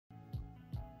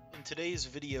In today's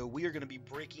video, we are going to be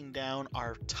breaking down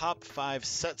our top 5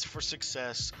 sets for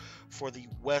success for the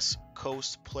West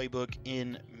Coast playbook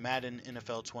in Madden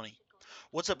NFL 20.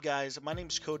 What's up, guys? My name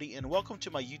is Cody and welcome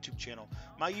to my YouTube channel.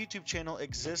 My YouTube channel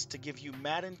exists to give you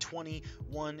Madden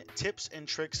 21 tips and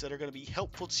tricks that are going to be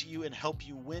helpful to you and help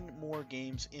you win more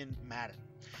games in Madden.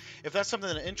 If that's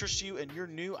something that interests you and you're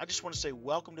new, I just want to say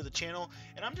welcome to the channel,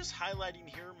 and I'm just highlighting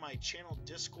here my channel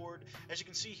Discord. As you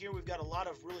can see here, we've got a lot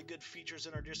of really good features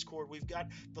in our Discord. We've got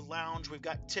the lounge, we've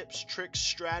got tips, tricks,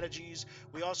 strategies.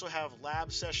 We also have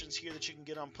lab sessions here that you can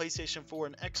get on PlayStation 4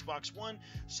 and Xbox One.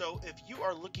 So if you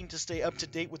are looking to stay up to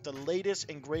date with the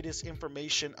latest and greatest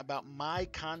information about my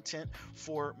content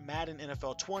for Madden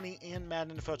NFL 20 and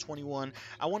Madden NFL 21,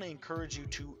 I want to encourage you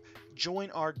to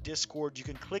join our Discord. You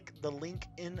can click the link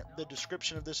in the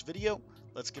description of this video.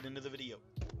 Let's get into the video.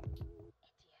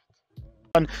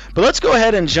 But let's go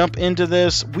ahead and jump into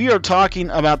this. We are talking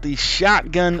about the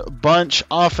shotgun bunch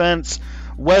offense,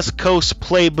 West Coast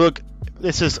playbook.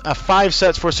 This is a 5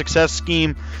 sets for success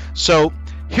scheme. So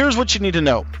here's what you need to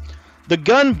know. The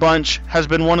gun bunch has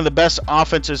been one of the best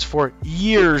offenses for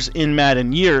years in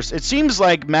Madden. Years. It seems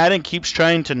like Madden keeps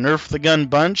trying to nerf the gun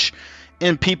bunch,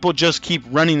 and people just keep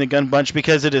running the gun bunch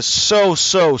because it is so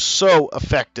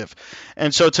effective.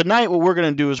 And so tonight what we're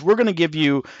going to do is we're going to give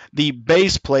you the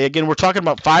base play. Again, we're talking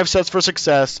about 5 sets for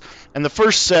success, and the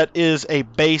first set is a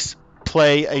base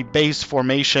play, a base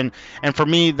formation, and for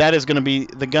me that is going to be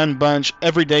the gun bunch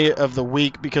every day of the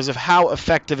week because of how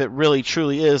effective it really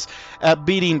truly is at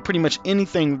beating pretty much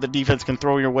anything the defense can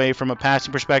throw your way from a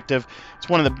passing perspective. It's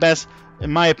one of the best,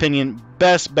 in my opinion,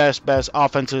 best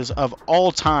offenses of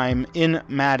all time in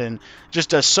Madden.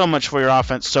 Just does so much for your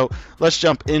offense. So let's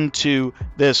jump into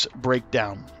this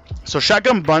breakdown. So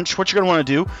shotgun bunch, what you're going to want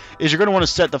to do is you're going to want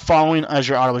to set the following as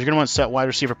your audibles. You're going to want to set wide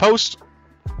receiver post.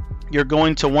 You're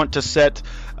going to want to set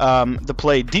the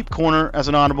play deep corner as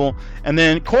an audible, and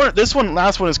then corner. This one,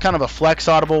 last one, is kind of a flex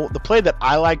audible. The play that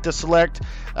I like to select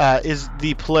is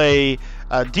the play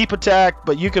deep attack,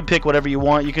 but you can pick whatever you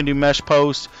want. You can do mesh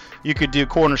post, you could do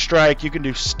corner strike, you can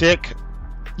do stick.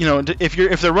 You know,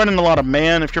 if they're running a lot of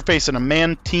man, if you're facing a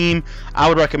man team, I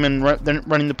would recommend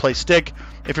running the play stick.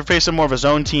 If you're facing more of a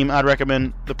zone team, I'd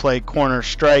recommend the play corner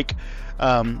strike.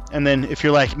 And then if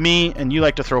you're like me and you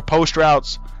like to throw post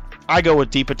routes, I go with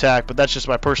deep attack, but that's just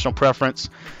my personal preference.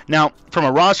 Now, from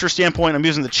a roster standpoint, I'm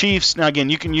using the Chiefs. Now, again,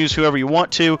 you can use whoever you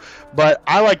want to, but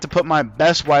I like to put my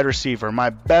best wide receiver,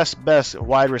 my best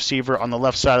wide receiver on the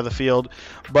left side of the field.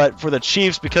 But for the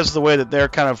Chiefs, because of the way that their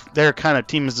kind of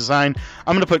team is designed,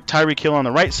 I'm going to put Tyreek Hill on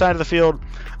the right side of the field.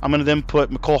 I'm going to then put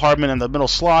McCole Hardman in the middle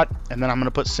slot, and then I'm going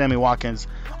to put Sammy Watkins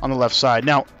on the left side.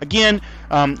 Now, again,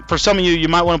 for some of you, you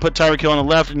might want to put Tyreek Hill on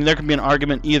the left, and there can be an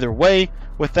argument either way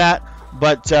with that.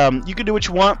 But you can do what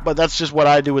you want, but that's just what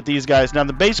I do with these guys. Now,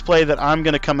 the base play that I'm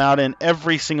going to come out in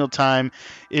every single time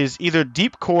is either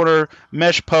deep corner,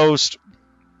 mesh post,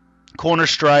 corner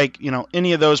strike, you know,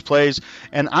 any of those plays.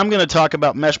 And I'm going to talk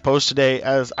about mesh post today,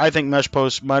 as I think mesh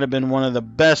post might have been one of the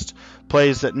best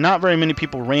plays that not very many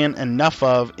people ran enough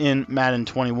of in Madden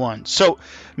 21. So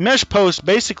mesh post,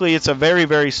 basically, it's a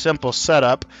very simple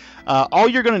setup. All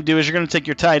you're going to do is you're going to take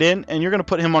your tight end and you're going to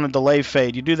put him on a delay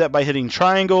fade. You do that by hitting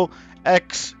triangle,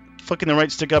 X, flicking the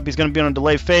right stick up. He's going to be on a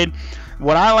delay fade.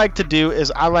 What I like to do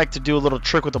is I like to do a little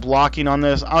trick with the blocking on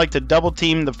this. I like to double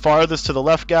team the farthest to the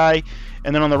left guy,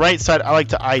 and then on the right side I like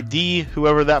to ID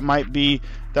whoever that might be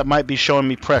showing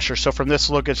me pressure. So from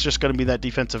this look, it's just going to be that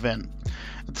defensive end.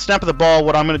 At the snap of the ball,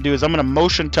 what I'm going to do is I'm going to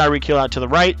motion Tyreek Hill out to the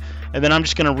right, and then I'm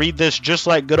just going to read this just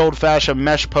like good old-fashioned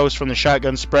mesh post from the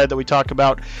shotgun spread that we talk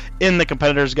about in the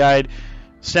competitor's guide.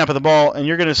 Snap of the ball, and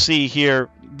you're going to see here,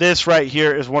 this right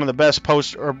here is one of the best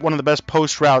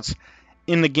post routes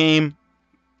in the game.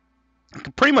 You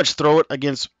can pretty much throw it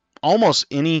against almost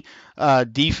any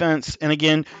defense. And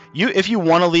again, if you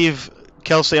want to leave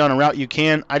Kelsey on a route, you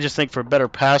can. I just think for better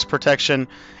pass protection,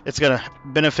 it's going to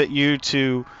benefit you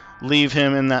to leave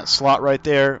him in that slot right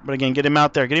there. But again, get him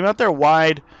out there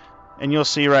wide, and you'll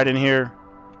see right in here,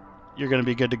 you're going to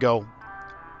be good to go.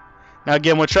 Now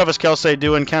again, with Travis Kelce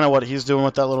doing kind of what he's doing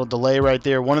with that little delay right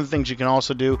there, one of the things you can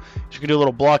also do is you can do a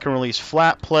little block and release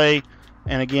flat play,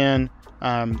 and again,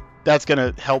 that's going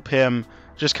to help him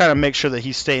just kind of make sure that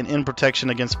he's staying in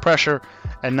protection against pressure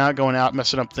and not going out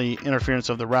messing up the interference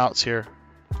of the routes here.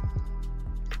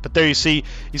 But there you see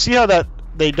how that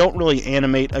they don't really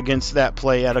animate against that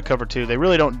play out of cover 2. They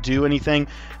really don't do anything,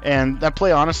 and that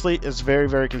play honestly is very,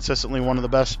 very consistently one of the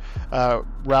best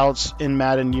routes in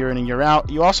Madden year in and year out.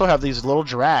 You also have these little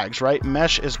drags, right?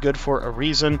 Mesh is good for a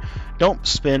reason. Don't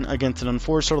spin against an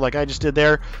enforcer like I just did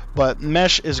there, but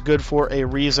mesh is good for a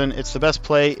reason. It's the best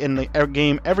play in the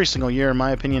game every single year, in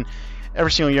my opinion.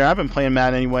 Every single year I've been playing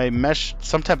Madden anyway, mesh,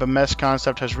 some type of mesh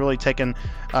concept has really taken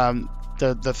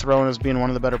the throne as being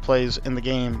one of the better plays in the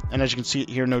game. And as you can see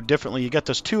here, no differently, you got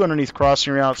those 2 underneath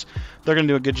crossing routes. They're going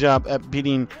to do a good job at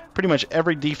beating pretty much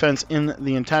every defense in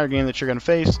the entire game that you're going to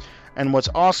face. And what's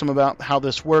awesome about how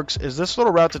this works is this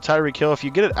little route to Tyreek Hill, if you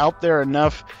get it out there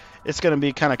enough, it's going to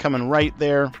be kind of coming right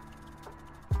there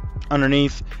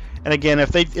underneath. And again, if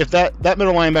that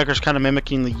middle linebacker is kind of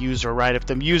mimicking the user, right? If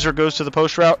the user goes to the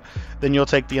post route, then you'll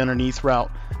take the underneath route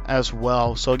as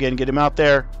well. So again, get him out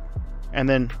there. And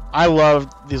then I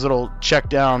love these little check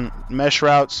down mesh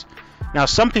routes. Now,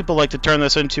 some people like to turn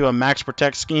this into a max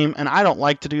protect scheme, and I don't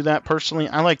like to do that personally.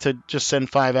 I like to just send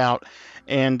 5 out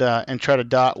and try to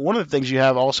dot. One of the things you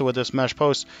have also with this mesh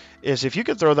post is if you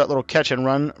could throw that little catch and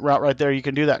run route right there, you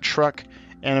can do that truck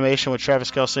animation with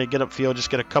Travis Kelce, get upfield, just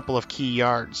get a couple of key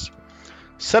yards.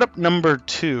 Setup number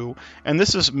 2, and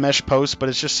this is mesh post, but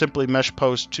it's just simply mesh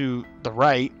post to the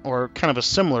right, or kind of a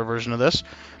similar version of this.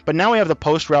 But now we have the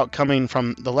post route coming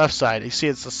from the left side. You see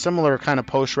it's a similar kind of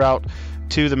post route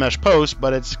to the mesh post,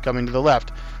 but it's coming to the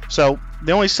left. So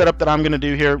the only setup that I'm going to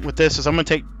do here with this is I'm going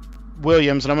to take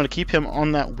Williams, and I'm going to keep him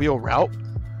on that wheel route.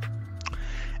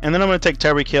 And then I'm going to take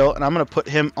Tyreek Hill, and I'm going to put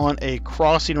him on a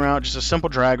crossing route, just a simple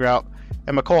drag route.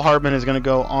 And McCole Hardman is going to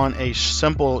go on a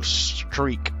simple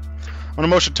streak. I'm going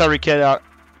to motion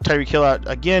Tyreek Hill out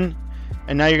again,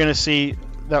 and now you're going to see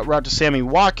that route to Sammy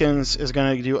Watkins is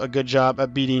going to do a good job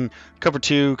at beating cover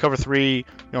 2, cover 3,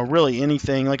 really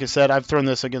anything. Like I said, I've thrown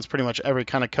this against pretty much every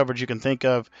kind of coverage you can think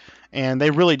of, and they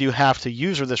really do have to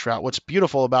user this route. What's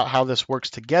beautiful about how this works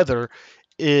together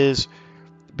is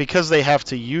because they have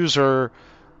to user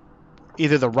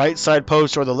either the right side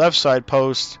post or the left side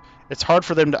post, it's hard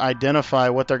for them to identify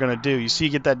what they're going to do. You see,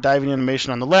 you get that diving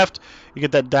animation on the left, you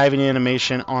get that diving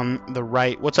animation on the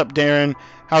right. What's up, Darren?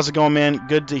 How's it going, man?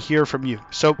 Good to hear from you.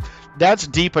 So that's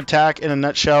deep attack in a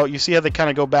nutshell. You see how they kind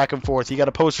of go back and forth. You got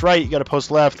to post right, you got to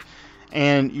post left,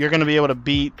 and you're going to be able to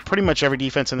beat pretty much every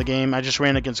defense in the game. I just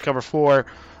ran against cover 4.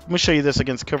 Let me show you this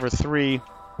against cover 3.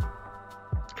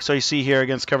 So you see here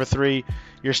against cover 3,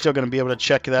 you're still going to be able to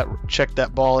check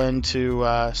that ball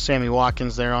into Sammy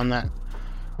Watkins there on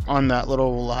that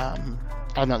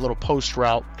little post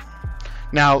route.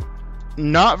 Now,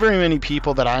 not very many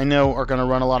people that I know are going to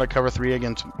run a lot of cover 3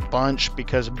 against bunch,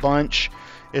 because bunch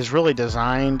is really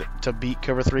designed to beat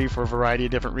cover 3 for a variety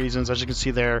of different reasons. As you can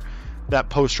see there, that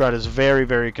post route is very,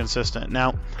 very consistent.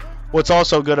 Now, what's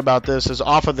also good about this is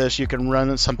off of this you can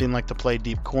run something like the play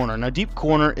deep corner. Now, deep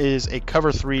corner is a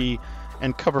cover 3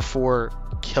 and cover 4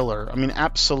 killer. I mean,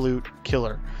 absolute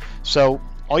killer. So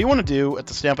all you want to do at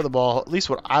the snap of the ball, at least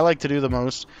what I like to do the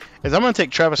most, is I'm going to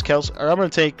take Travis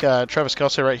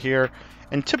Kelce right here,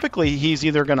 and typically he's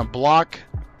either going to block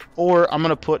or I'm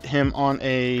going to put him on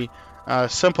a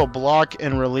simple block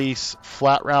and release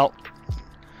flat route,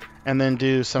 and then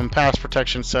do some pass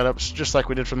protection setups just like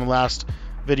we did from the last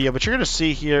video. But you're going to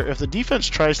see here, if the defense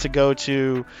tries to go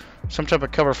to some type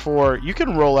of cover 4, you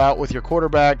can roll out with your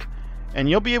quarterback, and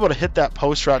you'll be able to hit that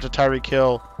post route to Tyreek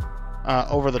Hill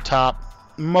over the top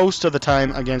most of the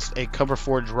time against a cover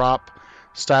 4 drop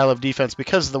style of defense,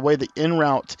 because of the way the in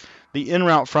route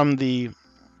from the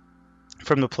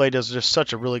play does just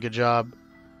such a really good job.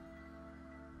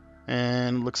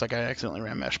 And looks like I accidentally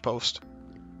ran mesh post.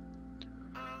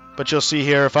 But you'll see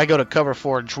here, if I go to cover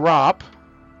 4 drop,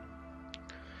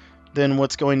 then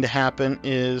what's going to happen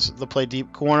is the play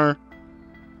deep corner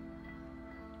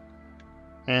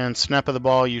and snap of the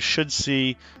ball, you should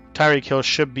see Tyreek Hill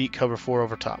should beat cover 4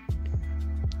 over top.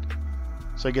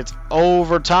 So he gets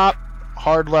over top,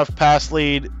 hard left pass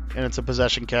lead, and it's a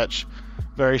possession catch.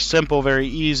 Very simple, very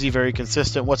easy, very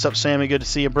consistent. What's up, Sammy? Good to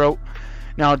see you, bro.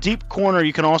 Now, deep corner,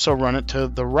 you can also run it to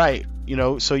the right,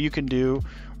 so you can do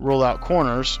roll out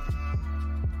corners.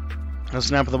 The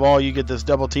snap of the ball, you get this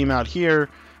double team out here,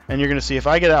 and you're going to see if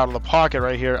I get out of the pocket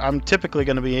right here, I'm typically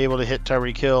going to be able to hit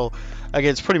Tyreek Hill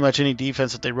against pretty much any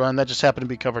defense that they run. That just happened to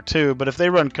be cover 2, but if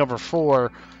they run cover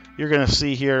 4, you're going to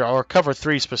see here, or cover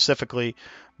 3 specifically,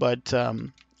 but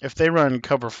if they run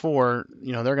cover 4,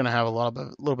 they're going to have a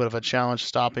little bit of a challenge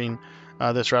stopping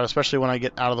this route, especially when I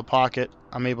get out of the pocket.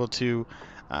 I'm able to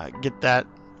get that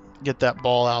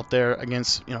ball out there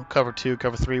against cover 2,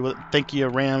 cover 3. Thank you,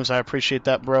 Rams. I appreciate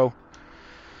that, bro.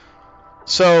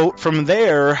 So from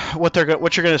there, what you're going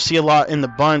to see a lot in the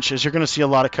bunch is you're going to see a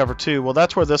lot of cover two. Well,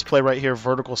 that's where this play right here,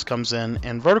 verticals, comes in,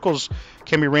 and verticals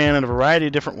can be ran in a variety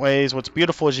of different ways. What's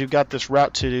beautiful is you've got this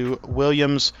route to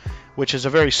Williams, which is a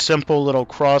very simple little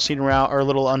crossing route, or a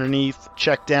little underneath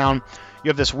check down. You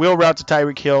have this wheel route to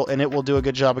Tyreek Hill, and it will do a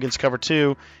good job against cover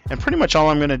two. And pretty much all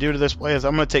I'm going to do to this play is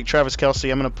I'm going to take Travis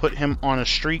Kelce, I'm going to put him on a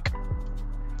streak,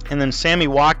 and then Sammy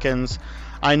Watkins,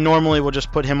 I normally will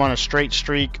just put him on a straight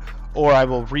streak, or I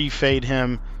will refade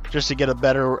him just to get a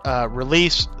better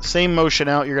release. Same motion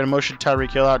out. You're going to motion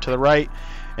Tyreek Hill out to the right,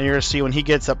 and you're going to see when he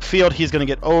gets upfield, he's going to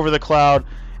get over the cloud,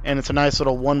 and it's a nice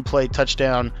little one-play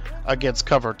touchdown against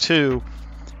cover two.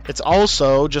 It's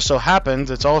also, just so happens,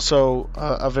 it's also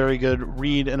a very good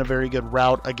read and a very good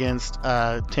route against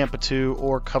Tampa 2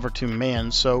 or cover 2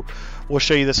 man. So we'll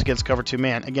show you this against cover 2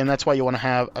 man. Again, that's why you want to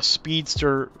have a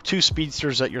speedster, two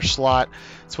speedsters at your slot.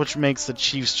 It's what makes the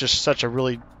Chiefs just such a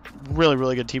really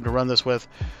good team to run this with.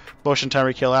 Motion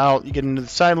Tyreek Hill out, you get into the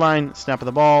sideline, snap of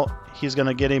the ball, he's going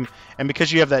to get him. And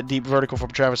because you have that deep vertical from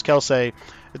Travis Kelce,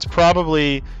 it's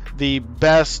probably the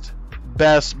best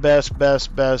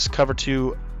cover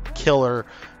 2 killer,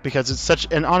 because it's such,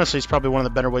 and honestly it's probably one of the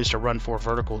better ways to run for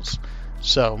verticals.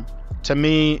 So to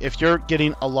me, if you're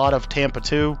getting a lot of Tampa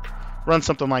 2, run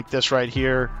something like this right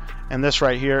here, and this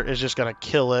right here is just going to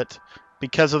kill it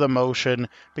because of the motion,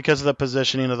 because of the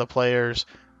positioning of the players,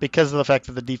 because of the fact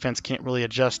that the defense can't really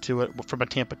adjust to it from a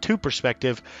Tampa 2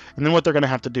 perspective. And then what they're going to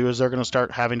have to do is they're going to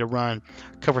start having to run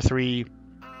cover 3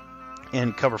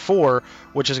 and cover 4,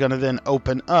 which is going to then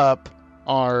open up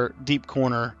our deep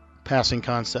corner passing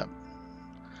concept.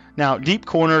 Now, deep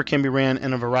corner can be ran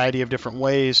in a variety of different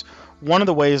ways. One of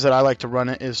the ways that I like to run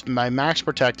it is by max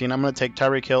protecting. I'm going to take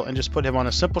Tyreek Hill and just put him on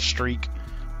a simple streak.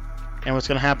 And what's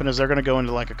going to happen is they're going to go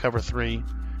into like a cover 3.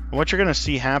 And what you're going to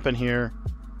see happen here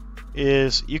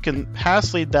is you can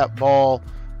pass lead that ball,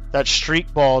 that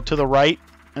streak ball, to the right,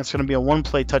 and it's going to be a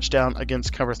one-play touchdown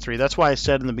against cover 3. That's why I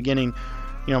said in the beginning,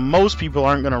 you know, most people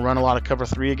aren't going to run a lot of cover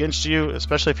 3 against you,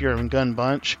 especially if you're in gun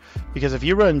bunch, because if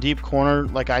you run deep corner,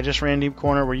 like I just ran deep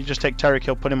corner, where you just take Tyreek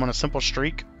Hill, put him on a simple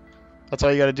streak, that's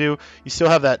all you got to do. You still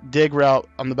have that dig route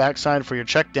on the backside for your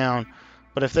check down,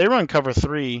 but if they run cover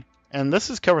 3, and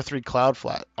this is cover 3 cloud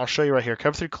flat, I'll show you right here,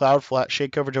 cover 3 cloud flat,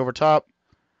 shade coverage over top,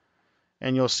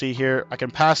 and you'll see here I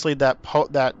can pass lead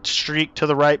that streak to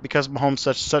the right because Mahomes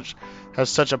has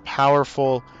such a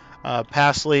powerful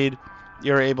pass lead.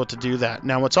 You're able to do that.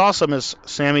 Now, what's awesome is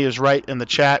Sammy is right in the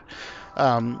chat.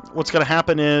 What's going to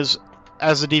happen is,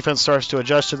 as the defense starts to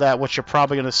adjust to that, what you're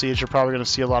probably going to see is you're probably going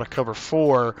to see a lot of cover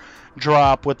 4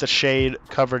 drop with the shade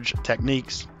coverage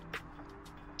techniques.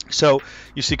 So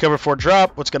you see cover 4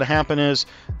 drop. What's going to happen is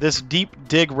this deep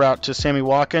dig route to Sammy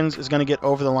Watkins is going to get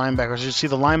over the linebackers. You see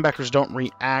the linebackers don't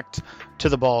react to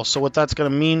the ball. So what that's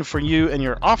going to mean for you and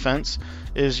your offense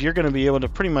is you're going to be able to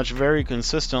pretty much very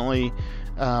consistently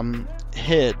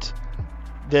hit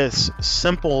this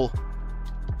simple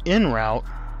in route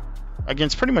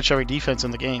against pretty much every defense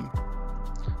in the game.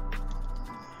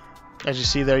 As you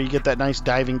see there, you get that nice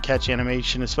diving catch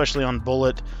animation, especially on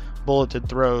bulleted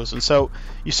throws. And so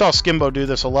you saw Skimbo do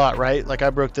this a lot, right? Like I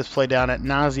broke this play down at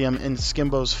nauseum in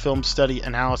Skimbo's film study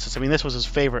analysis. I mean, this was his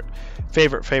favorite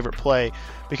play,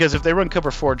 because if they run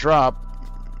cover 4 drop,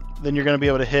 then you're going to be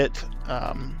able to hit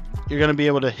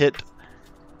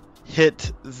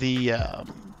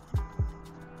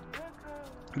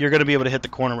the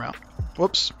corner route.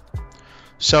 Whoops.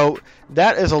 So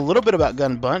that is a little bit about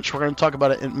gun bunch. We're going to talk about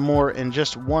it more in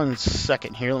just 1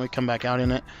 second here. Let me come back out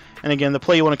in it. And again, the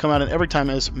play you want to come out in every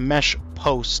time is mesh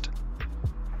post.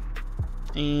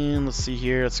 And let's see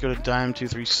here. Let's go to dime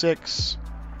 236.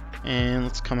 And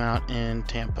let's come out in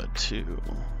Tampa 2.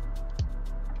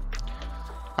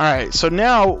 Alright, so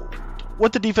now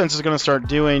what the defense is going to start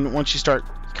doing once you start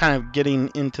kind of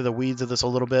getting into the weeds of this a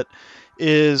little bit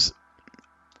is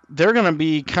they're going to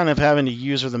be kind of having to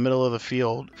use the middle of the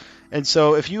field. And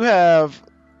so if you have,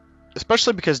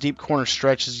 especially because deep corner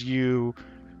stretches you,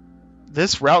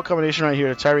 this route combination right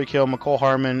here to Tyreek Hill, McCole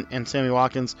Hardman, and Sammy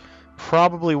Watkins,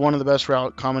 probably one of the best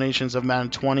route combinations of Madden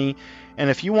 20. And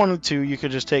if you wanted to, you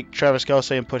could just take Travis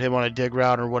Kelce and put him on a dig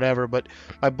route or whatever. But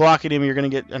by blocking him, you're going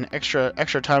to get an extra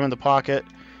time in the pocket.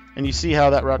 And you see how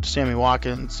that route to Sammy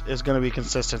Watkins is going to be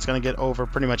consistent. It's going to get over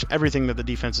pretty much everything that the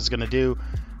defense is going to do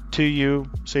to you.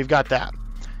 So you've got that.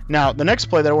 Now, the next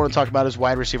play that I want to talk about is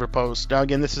wide receiver post. Now,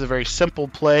 again, this is a very simple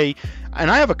play, and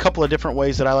I have a couple of different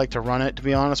ways that I like to run it, to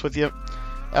be honest with you.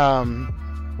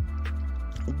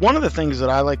 One of the things that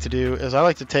I like to do is I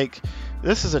like to take,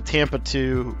 this is a Tampa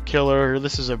 2 killer.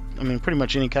 This is pretty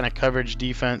much any kind of coverage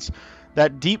defense.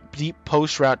 that deep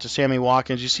post route to Sammy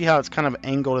Watkins, you see how it's kind of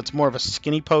angled. It's more of a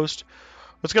skinny post.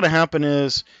 What's going to happen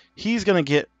is he's going to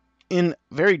get in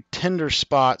very tender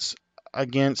spots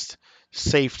against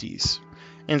safeties.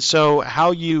 And so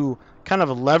how you kind of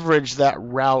leverage that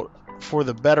route for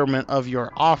the betterment of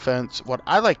your offense, what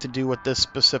I like to do with this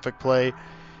specific play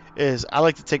is I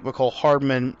like to take McCole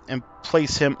Hardman and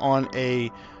place him on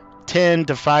a 10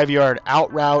 to 5 yard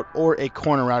out route or a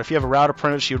corner route. If you have a route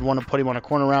apprentice, you would want to put him on a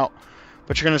corner route.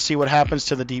 But you're going to see what happens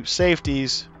to the deep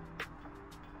safeties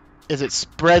is it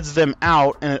spreads them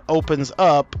out and it opens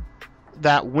up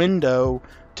that window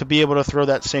to be able to throw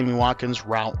that Sammy Watkins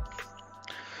route.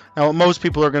 Now, what most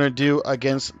people are going to do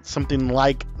against something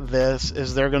like this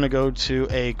is they're going to go to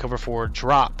a cover 4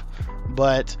 drop.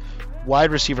 But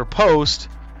wide receiver post,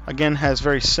 again, has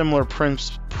very similar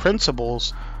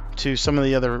principles to some of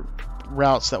the other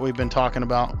routes that we've been talking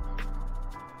about.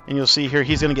 And you'll see here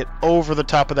he's going to get over the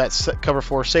top of that cover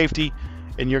 4 safety,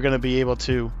 and you're going to be able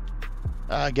to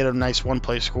get a nice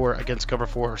one-play score against cover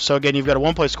 4. So again, you've got a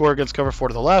one-play score against cover 4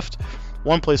 to the left,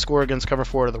 one-play score against cover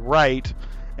 4 to the right,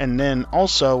 and then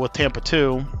also with Tampa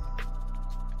 2,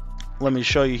 let me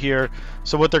show you here.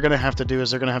 So what they're going to have to do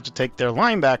is they're going to have to take their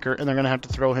linebacker and they're going to have to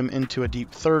throw him into a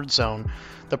deep third zone.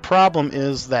 The problem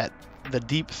is that the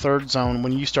deep third zone,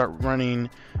 when you start running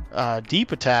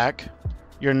deep attack,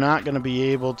 you're not going to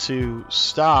be able to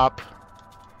stop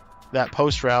that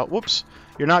post route. Whoops.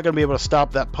 You're not going to be able to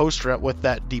stop that post route with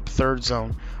that deep third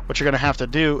zone. What you're going to have to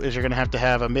do is you're going to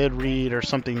have a mid read or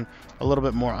something a little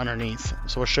bit more underneath.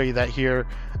 So we'll show you that here.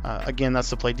 Again,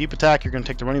 that's the play deep attack. You're going to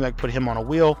take the running back, put him on a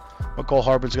wheel. McCole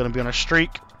Hardman's going to be on a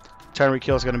streak. Tyreek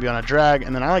Hill is going to be on a drag.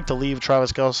 And then I like to leave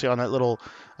Travis Kelce on that little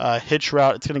hitch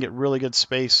route. It's going to get really good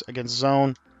space against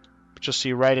zone. But you'll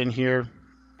see right in here.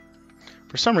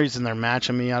 For some reason, they're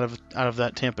matching me out of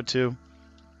that Tampa 2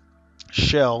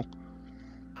 shell.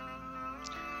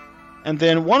 And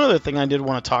then one other thing I did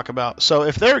want to talk about. So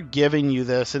if they're giving you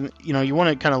this, and you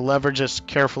want to kind of leverage this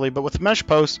carefully, but with mesh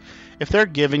post, if they're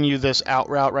giving you this out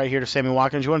route right here to Sammy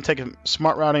Watkins, you want to take a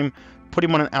smart route him, put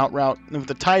him on an out route. And with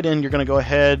the tight end, you're going to go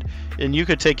ahead and you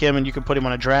could take him and you could put him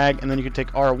on a drag, and then you could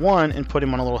take R1 and put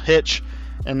him on a little hitch.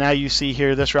 And now you see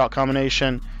here this route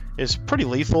combination is pretty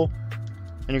lethal,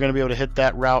 and you're going to be able to hit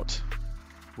that route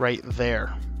right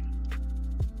there.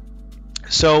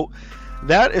 So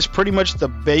that is pretty much the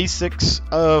basics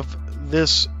of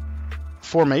this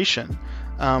formation.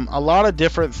 A lot of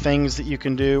different things that you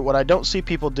can do. What I don't see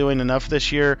people doing enough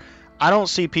this year, I don't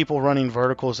see people running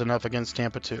verticals enough against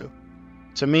Tampa 2.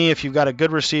 To me, if you've got a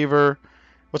good receiver,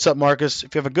 what's up, Marcus?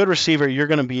 If you have a good receiver, you're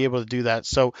going to be able to do that.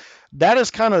 So that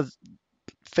is kind of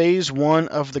phase 1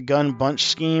 of the gun bunch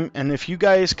scheme. And if you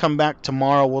guys come back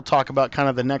tomorrow, we'll talk about kind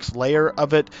of the next layer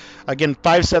of it. Again,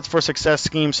 5 sets for success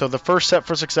scheme. So the first set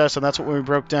for success, and that's what we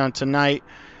broke down tonight,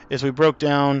 is we broke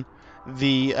down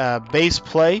the base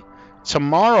play.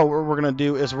 Tomorrow, what we're going to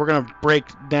do is we're going to break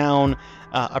down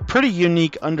a pretty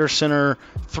unique under center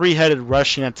 3-headed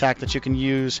rushing attack that you can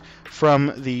use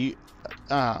from the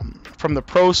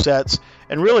pro sets,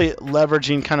 and really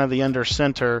leveraging kind of the under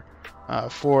center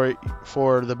for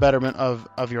the betterment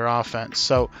of your offense.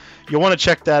 So you'll want to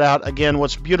check that out. Again,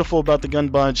 what's beautiful about the gun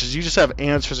bunch is you just have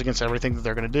answers against everything that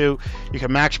they're going to do. You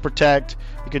can max protect.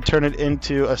 You can turn it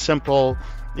into a simple,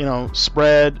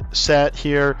 spread set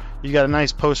here. You got a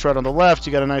nice post route on the left.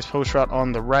 You got a nice post route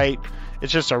on the right.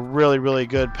 It's just a really, really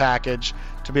good package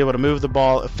to be able to move the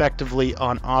ball effectively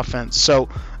on offense. So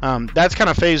that's kind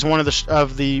of phase 1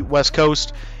 of the West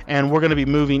Coast, and we're going to be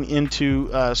moving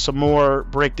into some more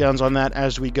breakdowns on that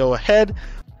as we go ahead.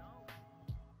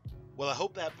 Well, I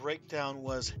hope that breakdown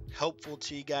was helpful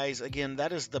to you guys. Again,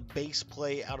 that is the base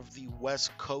play out of the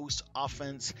West Coast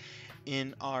offense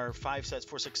in our 5 sets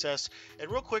for success. And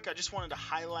real quick, I just wanted to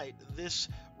highlight this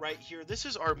right here. This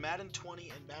is our Madden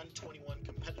 20 and Madden 21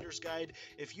 competitors guide.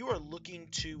 If you are looking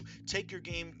to take your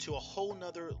game to a whole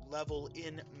nother level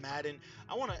in Madden,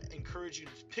 I want to encourage you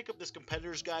to pick up this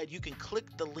competitors guide. You can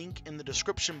click the link in the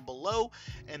description below,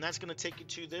 and that's going to take you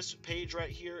to this page right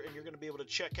here, and you're going to be able to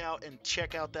check out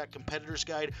that competitors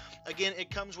guide. Again, it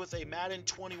comes with a Madden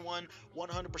 21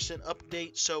 100%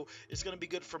 update, so it's going to be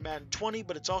good for Madden 20,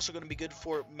 but it's also going to be good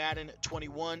for Madden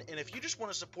 21. And if you just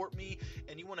want to support me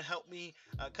and you want to help me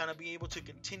kind of be able to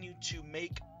continue to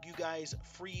make you guys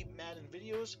free Madden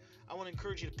videos. I want to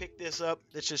encourage you to pick this up.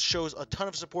 This just shows a ton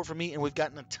of support from me, and we've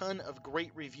gotten a ton of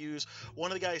great reviews.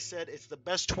 One of the guys said it's the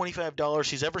best $25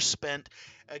 he's ever spent.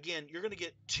 Again, you're going to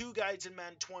get 2 guides in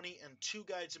Madden 20 and 2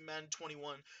 guides in Madden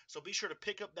 21. So be sure to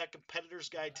pick up that competitor's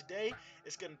guide today.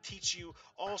 It's going to teach you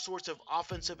all sorts of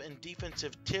offensive and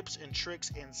defensive tips and tricks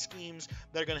and schemes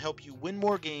that are going to help you win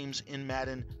more games in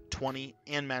Madden 20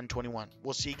 and Madden 21.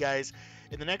 We'll see you guys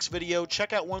in the next video.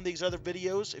 Check out one of these other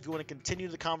videos if you want to continue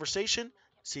the conversation.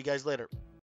 See you guys later.